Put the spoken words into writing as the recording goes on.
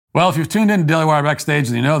Well, if you've tuned in to Daily Wire Backstage,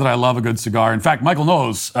 then you know that I love a good cigar. In fact, Michael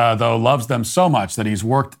Knowles, though, loves them so much that he's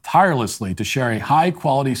worked tirelessly to share a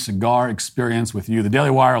high-quality cigar experience with you. The Daily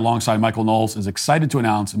Wire, alongside Michael Knowles, is excited to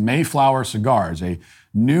announce Mayflower Cigars, a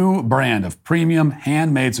new brand of premium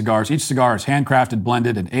handmade cigars. Each cigar is handcrafted,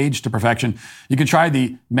 blended, and aged to perfection. You can try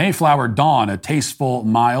the Mayflower Dawn, a tasteful,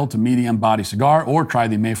 mild to medium body cigar, or try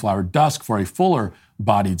the Mayflower Dusk for a fuller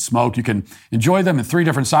bodied smoke. You can enjoy them in 3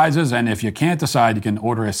 different sizes, and if you can't decide, you can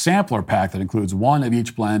order a sampler pack that includes 1 of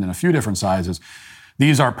each blend in a few different sizes.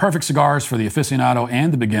 These are perfect cigars for the aficionado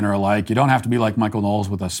and the beginner alike. You don't have to be like Michael Knowles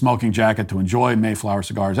with a smoking jacket to enjoy Mayflower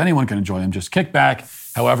cigars. Anyone can enjoy them. Just kick back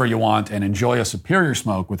however you want and enjoy a superior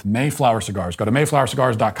smoke with Mayflower cigars. Go to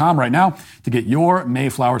mayflowercigars.com right now to get your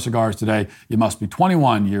Mayflower cigars today. You must be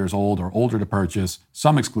 21 years old or older to purchase.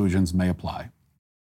 Some exclusions may apply.